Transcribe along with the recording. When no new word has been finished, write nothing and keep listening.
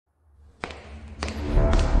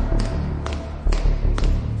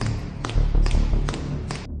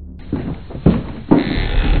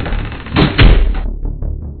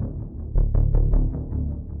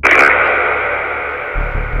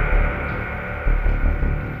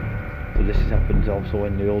but this happens also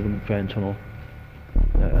in the Oldham train tunnel.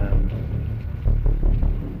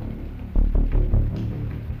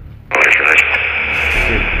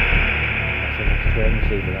 Train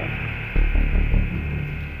receiver that.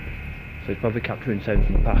 So it's probably capturing sound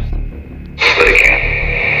from the past. So these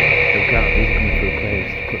are coming through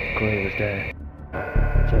clear as day.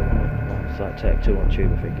 Take 1 it's like take 2 on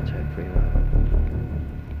tube, I think, and take 3 there.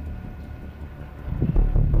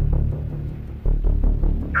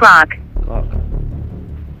 Clock. Clock.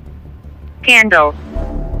 Candle.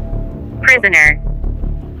 Prisoner.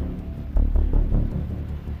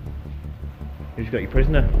 Who's got your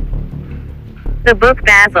prisoner? The book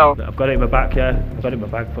Basil. I've got it in my back, yeah. I've got it in my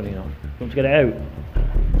bag, funny enough. Want to get it out?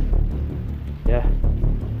 Yeah.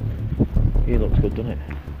 He looks good, doesn't it?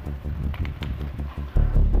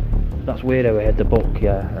 That's weird how he had the book,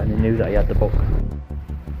 yeah. And he knew that he had the book.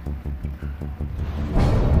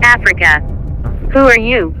 Africa. Who are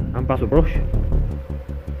you? I'm Basil Brush.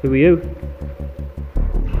 Who are you?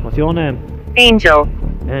 What's your name? Angel.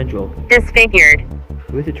 Angel. Disfigured.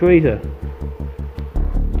 Who is it, Teresa?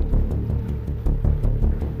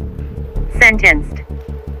 Sentenced.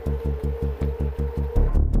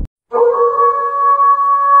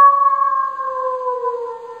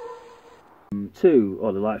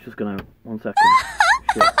 Oh, the light's just gone out. 1 second.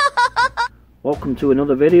 Shit. Welcome to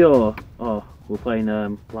another video. Oh, we're playing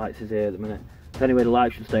lights is here at the minute. Anyway, the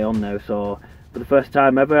light should stay on now. So, for the first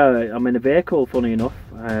time ever, I'm in a vehicle, funny enough.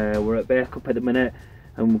 We're at Bacup at the minute,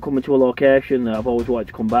 and we're coming to a location that I've always wanted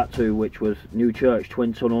to come back to, which was Newchurch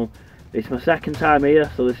Twin Tunnel. It's my second time here,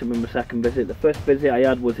 so this has been my second visit. The first visit I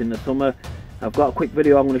had was in the summer. I've got a quick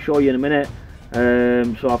video I'm going to show you in a minute.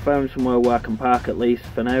 So I found somewhere where I can park at least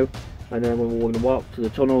for now, and then we're going to walk to the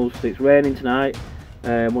tunnels. It's raining tonight.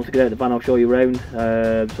 Once I get out of the van I'll show you around.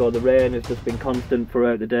 So the rain has just been constant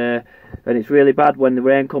throughout the day, and it's really bad when the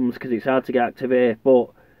rain comes because it's hard to get activity, but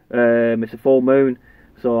it's a full moon.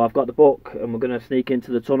 So I've got the book and we're going to sneak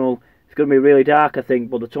into the tunnel. It's going to be really dark, I think,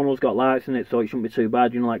 but the tunnel's got lights in it, so it shouldn't be too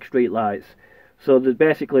bad, you know, like street lights. So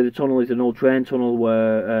basically the tunnel is an old train tunnel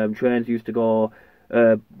where trains used to go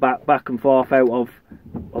back and forth out of.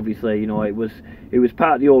 Obviously, you know, it was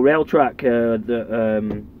part of the old rail track that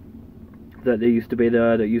there used to be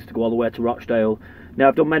there, that used to go all the way to Rochdale. Now,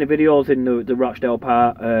 I've done many videos in the Rochdale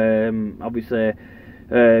part. Obviously,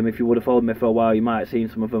 if you would have followed me for a while, you might have seen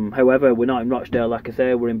some of them. However, we're not in Rochdale, like I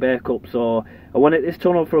say, we're in Bacup. So I wanted this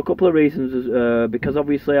tunnel for a couple of reasons, because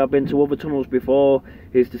obviously I've been to other tunnels before,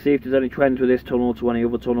 is to see if there's any trends with this tunnel to any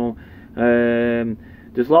other tunnel.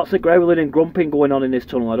 There's lots of growling and grumping going on in this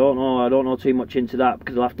tunnel. I don't know too much into that,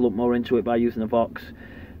 because I'll have to look more into it by using the Vox.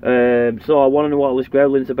 So I want to know what all this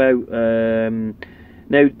growling's about.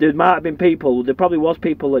 Now, there might have been people, there probably was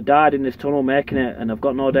people that died in this tunnel making it, and I've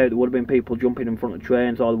got no doubt there would have been people jumping in front of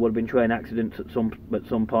trains, or there would have been train accidents at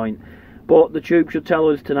some point. But the tube should tell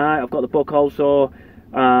us tonight. I've got the book also,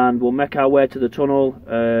 and we'll make our way to the tunnel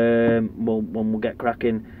when we'll get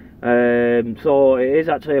cracking. So it is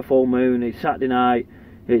actually a full moon. It's Saturday night.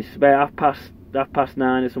 It's about half past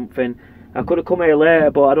 9 or something. I could have come here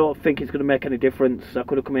later, but I don't think it's going to make any difference. I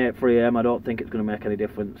could have come here at 3 AM. I don't think it's going to make any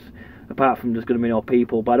difference, apart from there's going to be no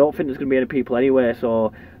people. But I don't think there's going to be any people anyway,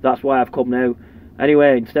 so that's why I've come now.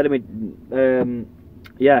 Anyway, instead of me,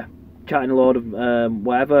 yeah, chatting a load of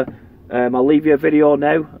whatever, I'll leave you a video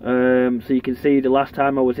now, so you can see the last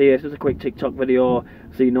time I was here. It's just a quick TikTok video,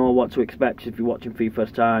 so you know what to expect if you're watching for your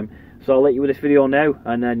first time. So I'll let you with this video now,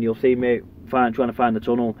 and then you'll see me trying to find the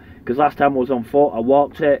tunnel. Because last time I was on foot, I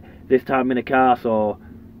walked it. This time in a car, so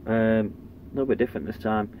a little bit different this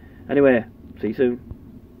time. Anyway, see you soon.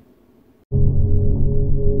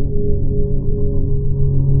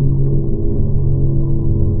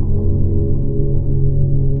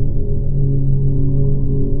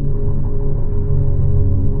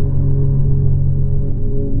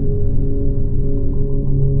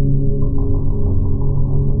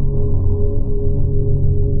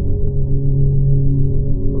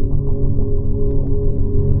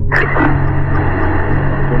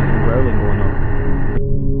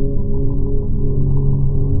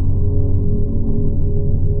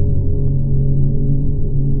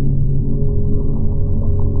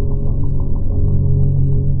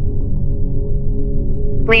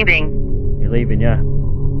 Leaving. You're leaving, yeah.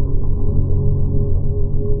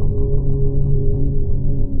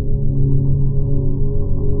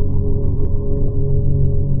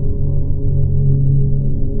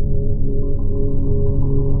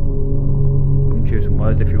 Come choose some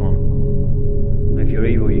words if you want. If you're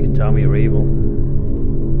evil, you can tell me you're evil.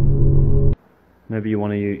 Maybe you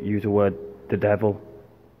want to use the word the devil.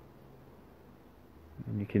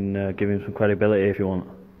 And you can give him some credibility if you want.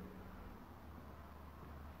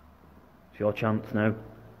 your chance now.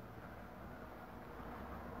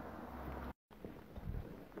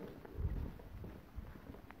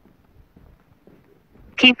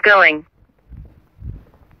 Keep going.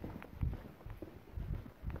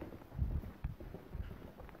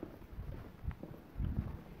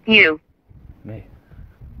 You. Me.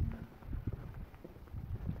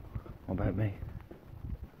 What about me?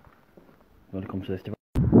 When it comes to this device.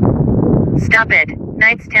 Stop it.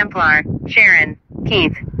 Knights Templar. Sharon.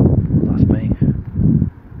 Keith. That's me.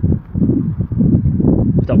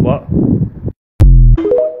 Stop what?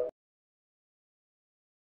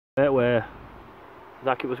 Where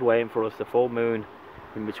Zach was waiting for us, the full moon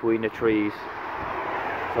in between the trees.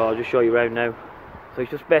 So I'll just show you around now. So it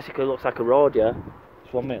just basically looks like a road, yeah?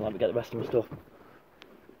 Just 1 minute, let me get the rest of my stuff.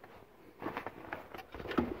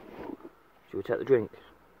 Should we take the drink?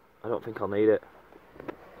 I don't think I'll need it.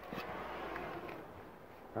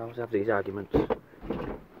 I always have these arguments with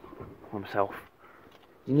myself.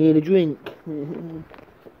 You need a drink?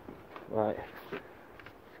 Right.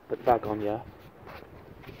 Put the bag on, yeah?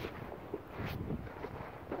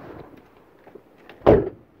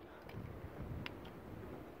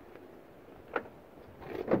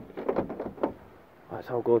 That's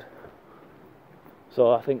all good.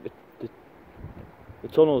 So I think the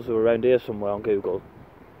tunnels are around here somewhere on Google.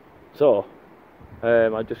 So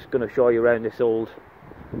I'm just going to show you around this old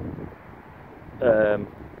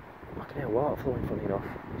I can hear water flowing, funny enough.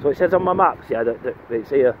 So it says on my maps, yeah, that it's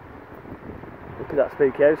here. Look at that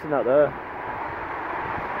spooky house and that there.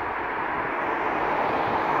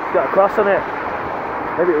 It's got a cross on it.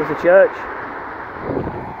 Maybe it was a church.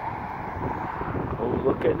 Oh,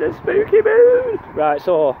 look at the spooky moon! Right,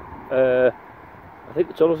 so I think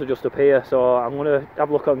the tunnels are just up here, so I'm going to have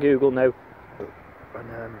a look on Google now.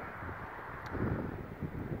 And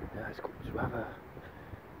yeah, it's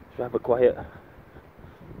rather quiet.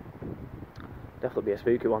 Definitely be a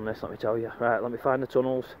spooky one, this, let me tell you. Right, let me find the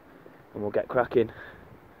tunnels and we'll get cracking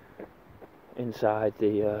inside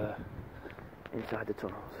the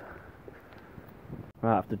tunnels.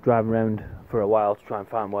 Right, after driving around for a while to try and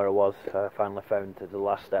find where I was, I finally found the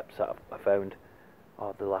last steps that I found,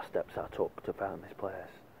 or the last steps that I took to find this place.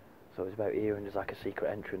 So it's about here and there's like a secret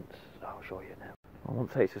entrance. I'll show you now. I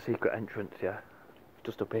won't say it's a secret entrance, yeah, it's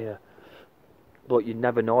just up here. But you'd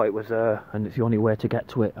never know it was there, and it's the only way to get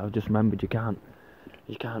to it. I've just remembered you can't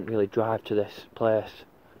really drive to this place.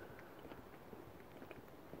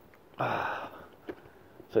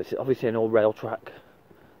 So it's obviously an old rail track.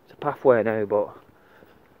 It's a pathway now, but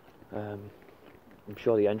I'm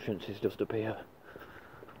sure the entrance is just up here.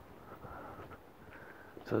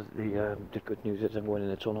 So the good news is I'm going in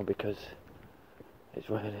the tunnel because it's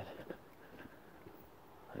raining.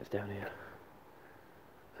 It's down here.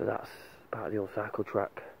 So that's part of the old cycle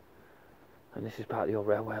track, and this is part of the old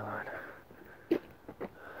railway line.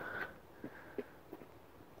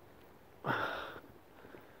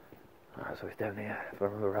 Alright, so it's down here, if I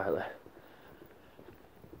remember rightly,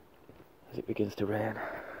 as it begins to rain.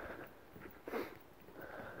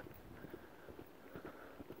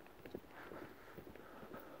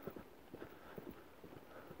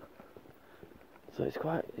 So it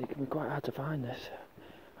can be quite hard to find this.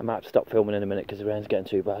 I might have to stop filming in a minute because the rain's getting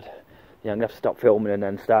too bad. Yeah, I'm going to have to stop filming and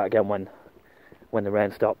then start again when the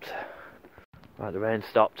rain stops. Right, the rain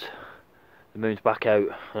stopped, the moon's back out,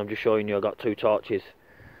 and I'm just showing you I got 2 torches.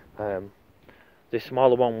 This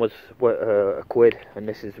smaller one was a quid, and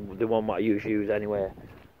this is the one that I usually use anyway,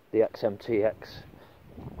 the XMTX.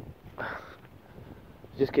 It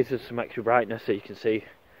just gives us some extra brightness so you can see.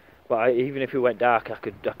 But even if it went dark, I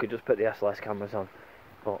could just put the SLS cameras on.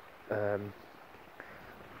 But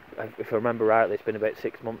if I remember rightly, it's been about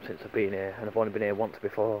 6 months since I've been here, and I've only been here once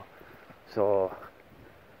before. So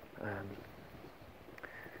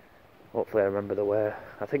hopefully I remember the way.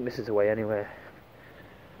 I think this is the way anyway.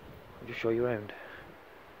 I'll just show you around.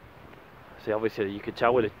 See, obviously you could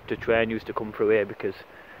tell where the train used to come through here because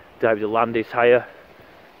the land is higher.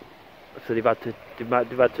 So they've had to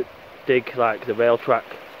dig like the rail track,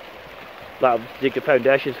 like dig the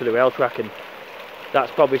foundations for the rail track, and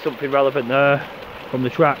that's probably something relevant there from the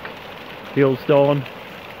track. The old stones,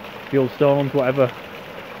 whatever.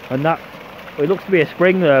 And that, it looks to be a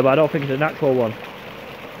spring there, but I don't think it's a natural one.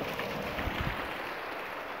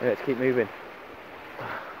 Yeah, let's keep moving.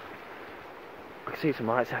 I can see some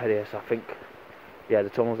lights ahead here, so I think, yeah, the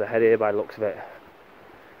tunnel's ahead here by the looks of it.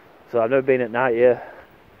 So I've never been at night here,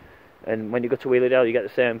 and when you go to Wheelerdale, you get the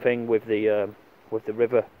same thing with the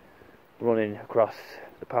river running across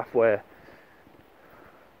the pathway.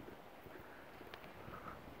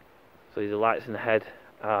 So the lights in the head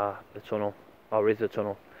are the tunnel, or is the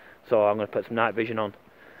tunnel. So I'm going to put some night vision on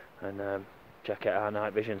and check out our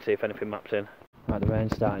night vision, see if anything maps in. Right, the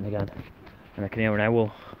rain's starting again, and I can hear an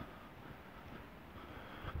owl.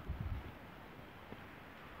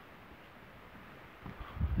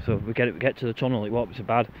 So if we get to the tunnel, it won't be so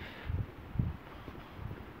bad.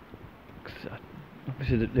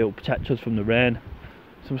 Obviously they'll protect us from the rain.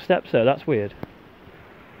 Some steps there, that's weird.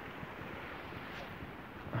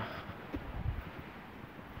 Right,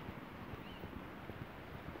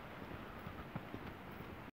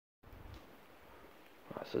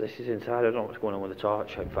 so this is inside. I don't know what's going on with the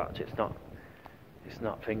torch. In fact, it's not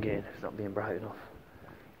thinking, it's not being bright enough.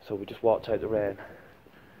 So we just walked out the rain.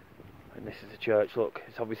 And this is the church, look.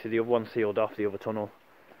 It's obviously the other one sealed off, the other tunnel.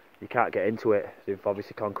 You can't get into it. They've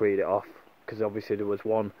obviously concreted it off, because obviously there was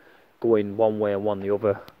one going one way and one the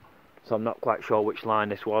other. So I'm not quite sure which line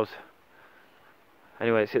this was.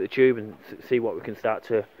 Anyway, let's hit the tube and see what we can start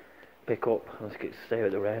to pick up. Let's stay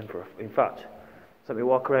out the rain for in fact, let me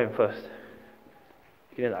walk around first.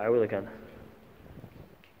 You can hear that owl again.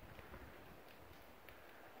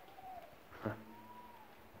 It's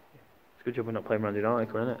a good job we're not playing around in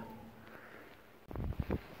Arctic, isn't it?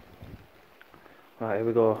 Right, here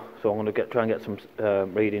we go. So I'm going to try and get some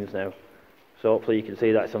readings now. So hopefully you can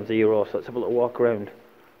see that it's on 0. So let's have a little walk around.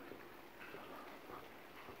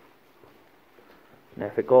 Now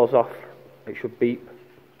if it goes off, it should beep.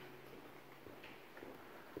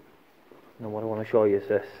 Now what I want to show you is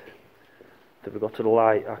this. So if we go to the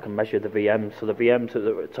light, I can measure the VM. So the VM's at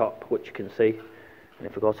the top, which you can see. And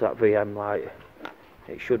if we go to that VM light,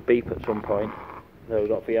 it should beep at some point. There we've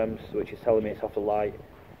got VMs, which is telling me it's off the light.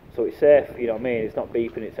 So it's safe, you know what I mean? It's not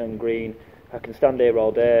beeping, it's on green. I can stand here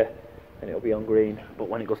all day and it'll be on green. But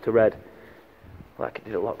when it goes to red, like it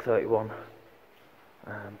did at lock 31,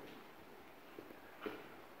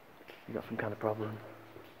 you got some kind of problem.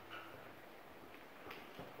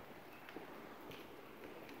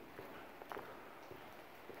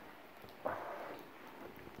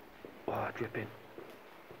 Oh, dripping.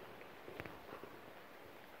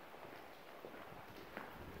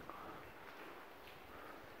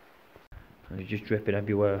 And it's just dripping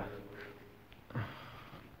everywhere.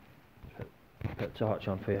 Put a torch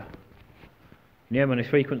on for you. Can you hear me on this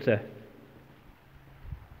frequency?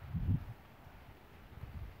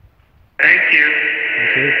 Thank you.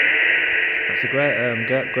 Thank you. That's a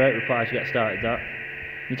great reply to get started. That.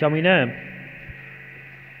 Can you tell me your name?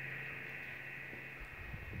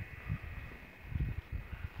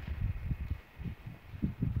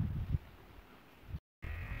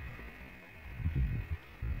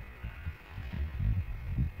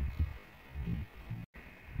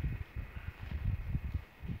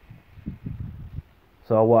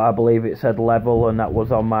 So what I believe it said level, and that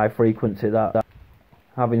was on my frequency. That.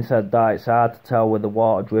 Having said that, it's hard to tell with the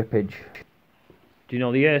water drippage. Do you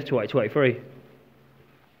know the year? 2023.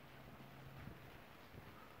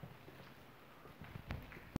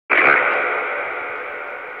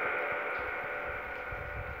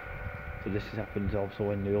 So this happens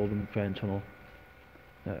also in the Oldham train tunnel.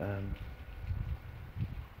 Thank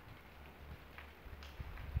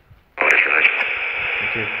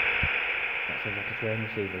you. That sounds like a train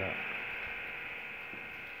receiver, that.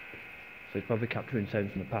 So it's probably capturing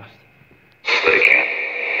sounds from the past. They can't.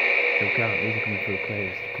 They can't, these are coming through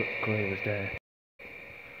clear as day.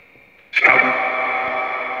 Stop.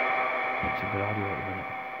 It's a good audio at the minute.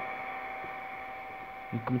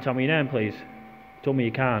 You come and tell me your name, please. Tell me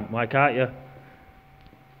you can't. Why can't you?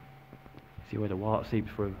 See where the water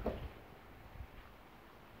seeps through.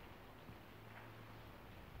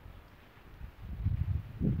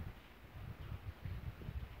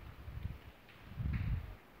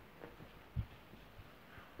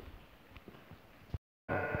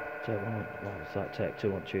 Take one, well, it's like take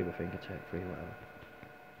 2 on tube, I think, or take 3, whatever.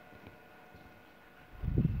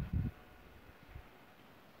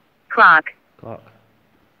 Clock. Clock.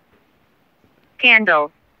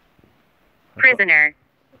 Candle. Prisoner.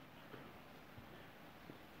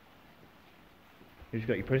 Who's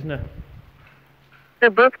got your prisoner?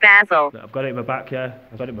 The book Basil. I've got it in my back, yeah.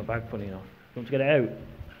 I've got it in my bag, funny enough. You want to get it out?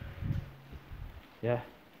 Yeah.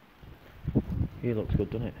 He looks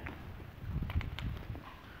good, doesn't it?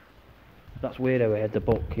 That's weird how he had the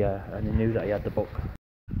book, yeah, and he knew that he had the book.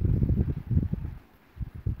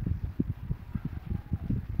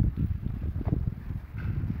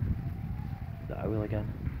 That I will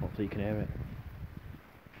again, hopefully you can hear it.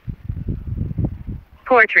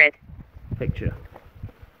 Portrait. Picture.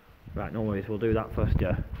 Right, no worries, we'll do that first,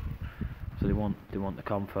 yeah. So they want the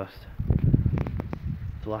com first.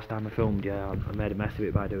 The last time I filmed, yeah, I made a mess of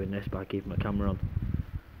it by doing this, by keeping my camera on.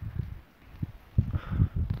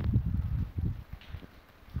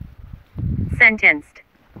 Sentenced.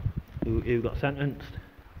 Who Who got sentenced?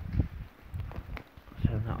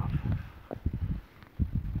 Turn that off.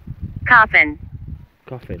 Coffin.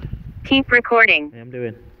 Coffin. Keep recording. Hey, I'm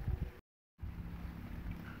doing.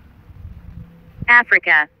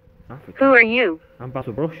 Africa. Africa. Who are you? I'm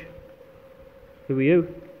Bacup Brush. Who are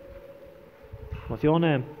you? What's your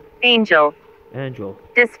name? Angel. Angel.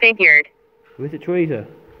 Disfigured. Who is it, Teresa?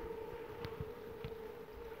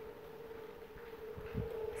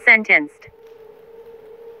 Sentenced.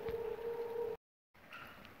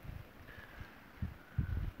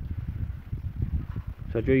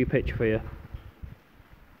 So I drew your picture for you,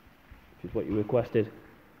 which is what you requested.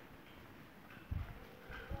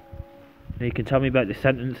 And you can tell me about the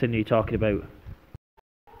sentencing you're talking about.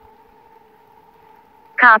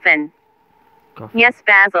 Coffin. Coffin. Yes,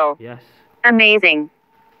 Basil. Yes. Amazing.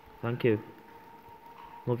 Thank you.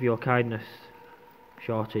 Love your kindness.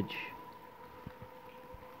 Shortage.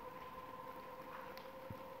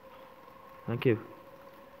 Thank you.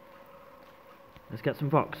 Let's get some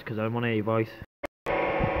Vox, because I want to hear your voice. We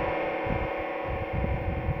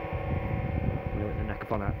went the neck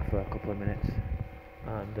up on that for a couple of minutes.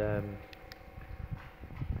 And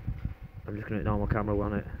I'm just going to normal camera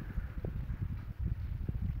on it.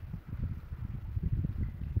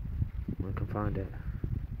 When I can find it.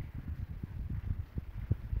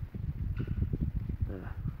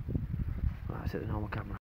 There. Right, set the normal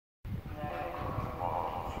camera.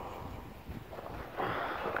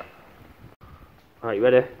 Right, you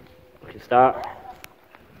ready? We can start.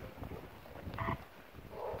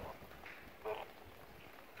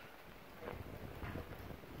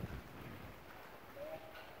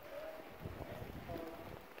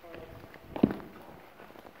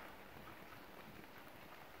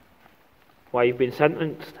 Why you've been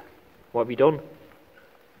sentenced? What have you done?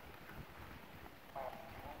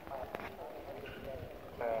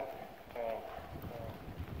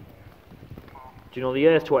 Do you know the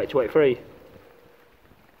years 2023? Is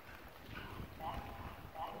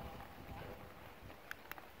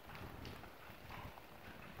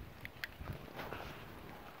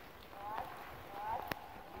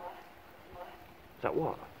that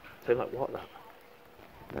what? Sound like what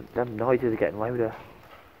that? Them noises are getting louder.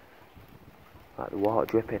 Like the water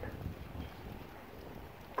dripping.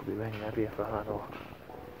 Could be raining heavier for all I know.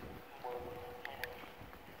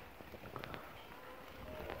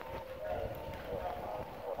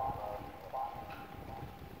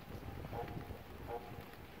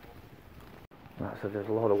 Right, so there's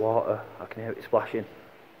a lot of water. I can hear it splashing.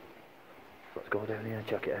 Let's go down here and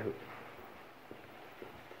check it out.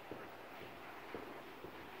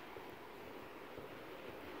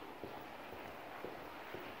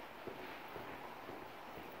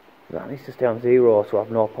 That needs to stay on 0, so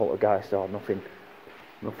I've no poltergeist or nothing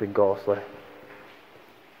ghostly.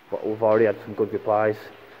 But we've already had some good replies.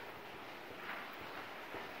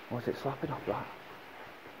 What's it slapping off that?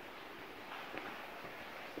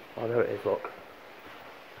 Oh, there it is, look.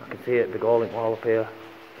 I can see it, the golden wall up here.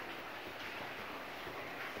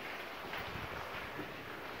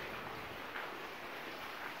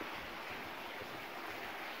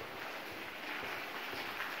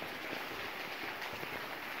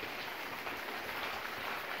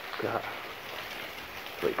 Look at that.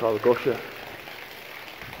 That's what you call a gusher.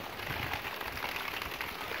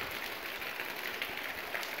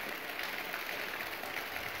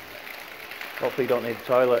 Hopefully you don't need the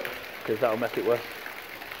toilet, because that'll make it worse.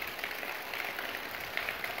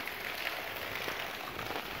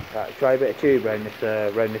 Right, try a bit of tube around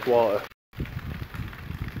this water.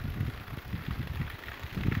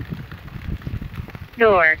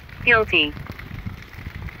 Door. Guilty.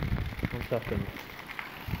 1 second.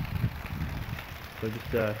 So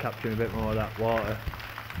just capturing a bit more of that water.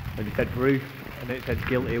 And it said roof, and it said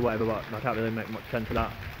guilty or whatever, but I can't really make much sense of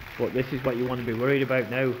that. But this is what you want to be worried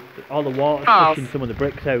about now. All the water's pushing some of the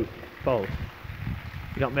bricks out. False.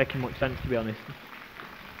 You're not making much sense, to be honest.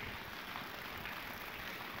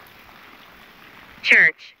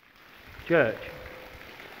 Church. Church?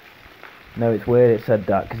 No, it's weird it said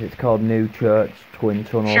that, because it's called Newchurch Twin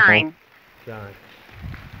Tunnel. Shine. Shine.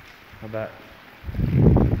 I bet.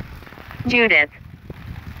 Judith.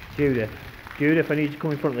 Judith. Judith, I need you to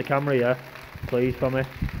come in front of the camera, yeah? Please, for me.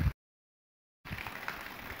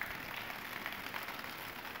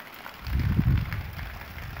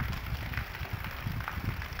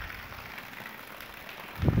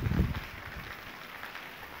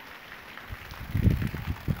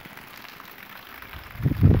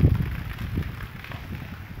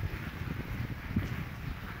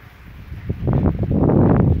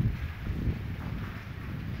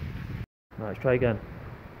 Right, let's try again.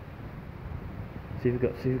 See if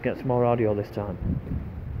we get some more audio this time.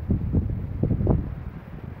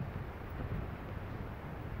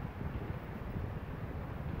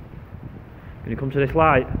 you come to this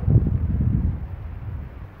light?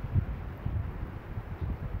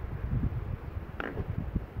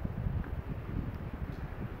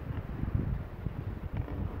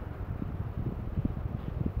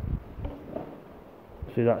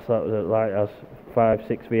 See, that's like the light has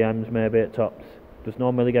 5-6 VMs maybe at tops. There's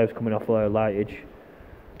no milligauss coming off the lightage.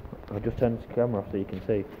 I'll just turn the camera off so you can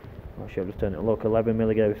see. Actually, I'll just turn it. Look, 11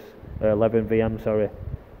 milligauss, 11 VM. Sorry,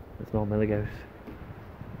 there's no milligauss.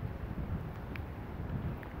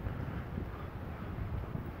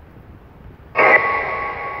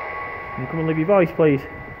 Can you come and leave your voice, please?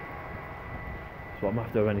 So I'm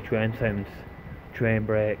after any train sounds, train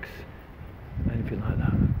brakes, anything like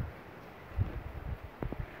that.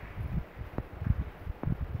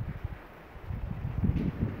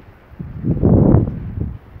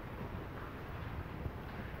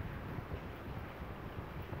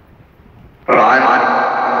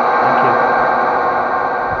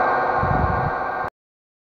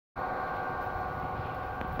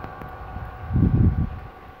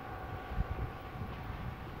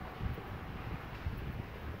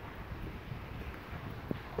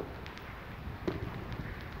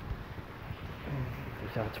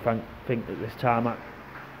 It's hard to think that this tarmac.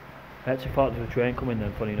 I actually thought there was a train coming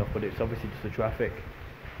then, funny enough, but it's obviously just the traffic.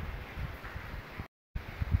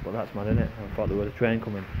 But that's mad, isn't it? I thought there was a train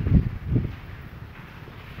coming.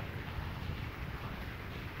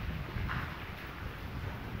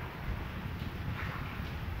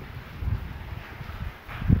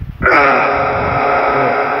 Is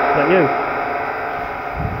that you?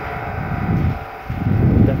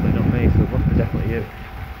 Definitely not me, so it must be definitely you.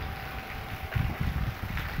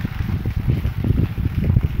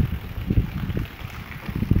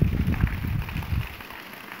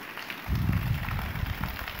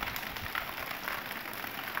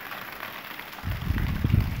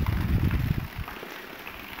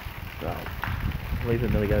 Right, leave the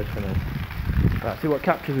milligauss for now. Right, see what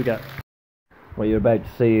captures we get. What you're about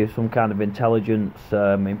to see is some kind of intelligence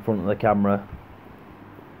in front of the camera.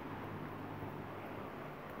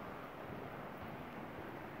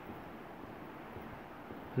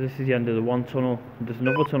 So this is the end of the one tunnel. There's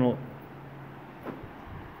another tunnel.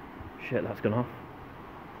 Shit, that's gone off.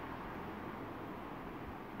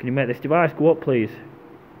 Can you make this device go up, please?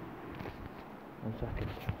 1 second.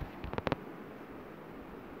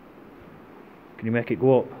 Can you make it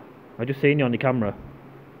go up? I just seen you on the camera.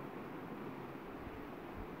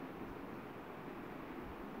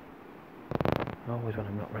 Always when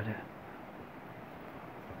I'm not ready.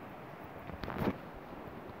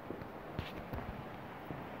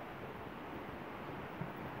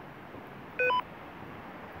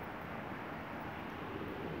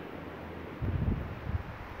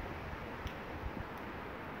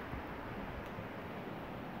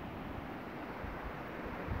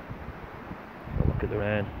 Look at the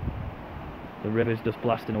rain. The river's just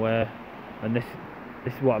blasting away, and this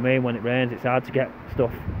is what I mean. When it rains, it's hard to get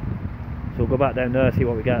stuff. So we'll go back down there, see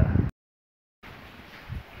what we get.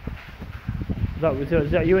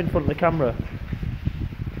 Is that you in front of the camera?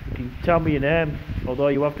 You can tell me your name, although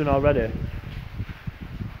you have done already.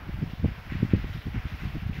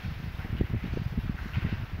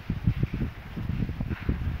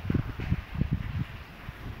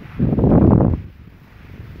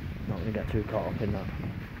 Not going to get too caught up in that.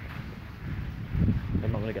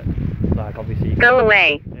 I'm not going to get, like, obviously you Go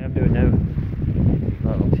away. Yeah, I'm doing now.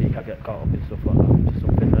 Well, obviously you can't get caught up in stuff like that. Just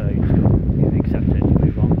something there, you just gotta accept it and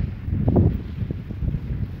move on.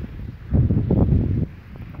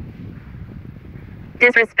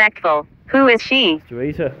 Disrespectful. Who is she? It's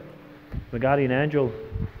Teresa, my guardian angel.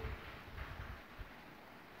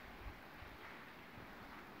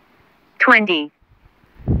 20.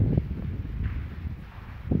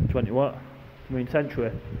 20 what? I mean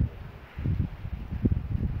century.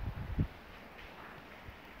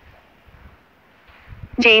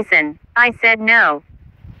 Jason, I said no.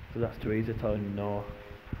 So that's Teresa telling me no.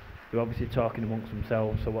 They're obviously talking amongst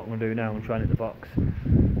themselves, so what I'm going to do now, I'm trying to hit the box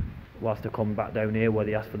whilst I come back down here where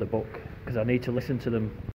they ask for the book, because I need to listen to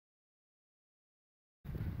them.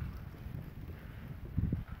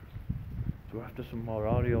 So we're after some more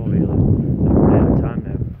audio really. I'm running out of time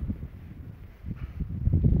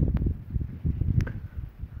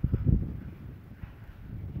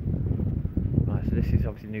now. Right, so this is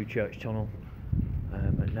obviously Newchurch tunnel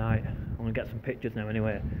at night. I'm going to get some pictures now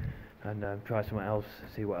anyway, and try something else,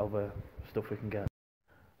 see what other stuff we can get.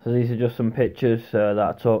 So these are just some pictures that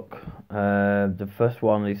I took. The first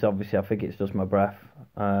one is obviously, I think it's just my breath.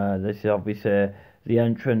 This is obviously the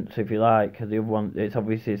entrance, if you like. The other one, it's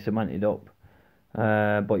obviously cemented up.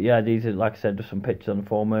 But yeah, these are, like I said, just some pictures on the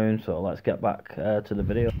full moon. So let's get back to the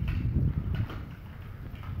video.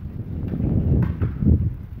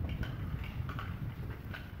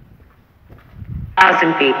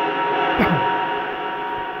 1,000 feet.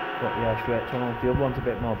 But yeah, straight tunnel. The other one's a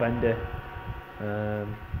bit more bendy.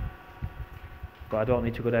 But I don't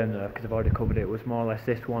need to go down there because I've already covered it. It was more or less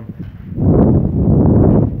this one.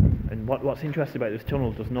 And what's interesting about this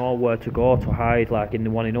tunnel, there's nowhere to go to hide like in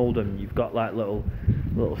the one in Oldham. You've got like little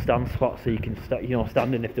stand spots so you can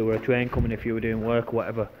stand in if there were a train coming, if you were doing work or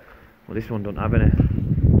whatever. Well, this one don't have any.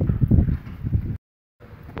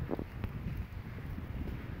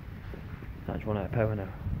 That's run out of power now.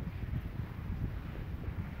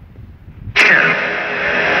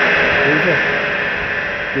 Susie,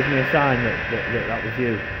 give me a sign that was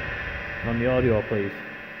you. On the audio, please.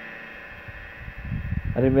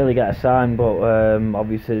 I didn't really get a sign, but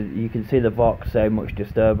obviously you can see the Vox, how much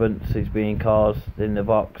disturbance is being caused in the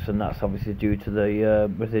Vox, and that's obviously due to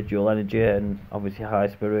the residual energy and obviously high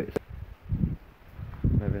spirits.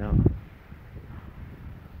 Maybe not.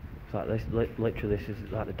 It's like this, literally this is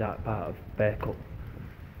like the dark part of Bacup.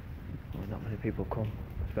 Well, not many people come,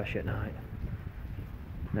 especially at night.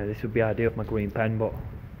 Now this would be ideal for my green pen, but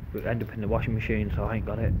it would end up in the washing machine, so I ain't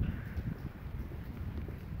got it.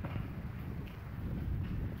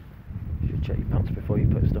 Check your pants before you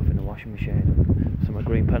put stuff in the washing machine. So my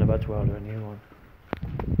green pen, I've had to order a new one.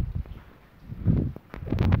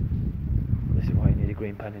 This is why you need a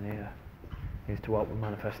green pen in here. It is to help with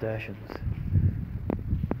manifestations.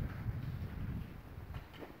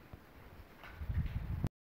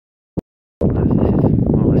 This is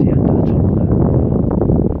more or less the end of the tunnel there.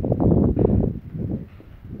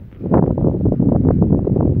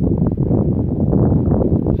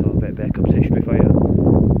 So a bit of Bacup's history for you.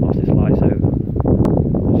 Whilst this lights out.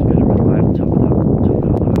 Just a bit of red light on top of that. Top of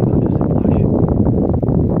that, just in flash.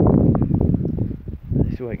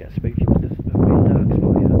 This is where it gets spooky when there's a really dark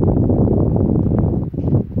spot here.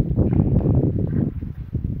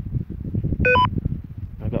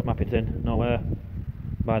 I've got mappings in, nowhere.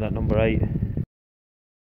 By that number 8.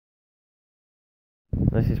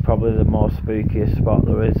 This is probably the most spookiest spot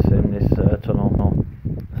there is in this tunnel.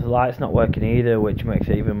 The light's not working either, which makes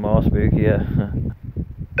it even more spookier.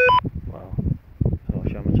 Wow. I'll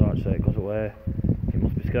show my torch so it goes away. It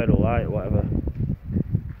must be scared of light or whatever.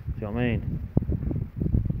 See what I mean?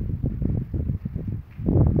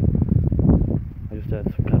 I just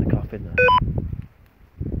heard some kind of coughing there.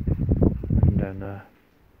 From down there.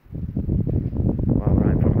 Wow,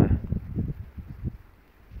 right in front of me.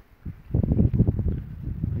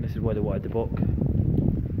 And this is where they wanted the book. I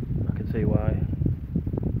can see why.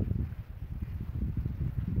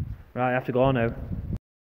 Right, I have to go now.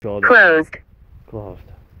 Closed. Closed.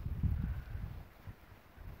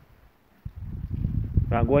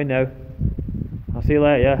 Right, I'm going now. I'll see you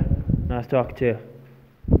later, yeah? Nice talking to you.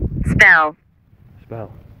 Spell.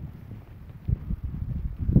 Spell.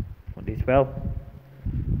 What do you spell?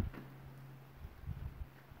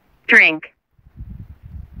 Drink.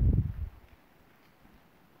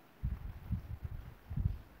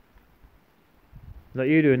 Is that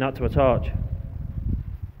you doing that to a torch?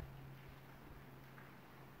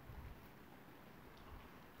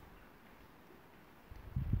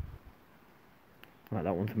 Right,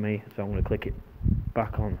 that one for me, so I'm going to click it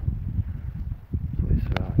back on. So it's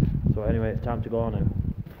right. So anyway, it's time to go now.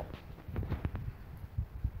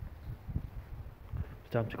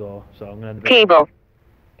 It's time to go, so I'm going to... Cable.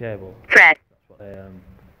 Cable. Thread.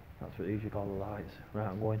 That's what they usually call the lights. Right,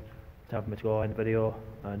 I'm going. It's time for me to go in the video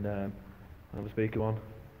and have a spooky one.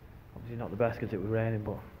 Obviously not the best because it was raining,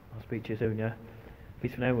 but I'll speak to you soon, yeah?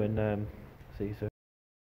 Peace for now and see you soon.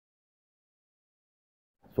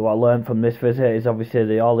 So what I learned from this visit is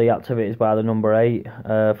obviously all the activities by the number 8.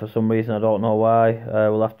 For some reason I don't know why.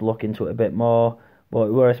 We'll have to look into it a bit more. But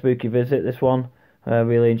it were a spooky visit, this one.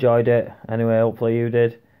 Really enjoyed it. Anyway, hopefully you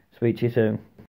did. Speak to you soon.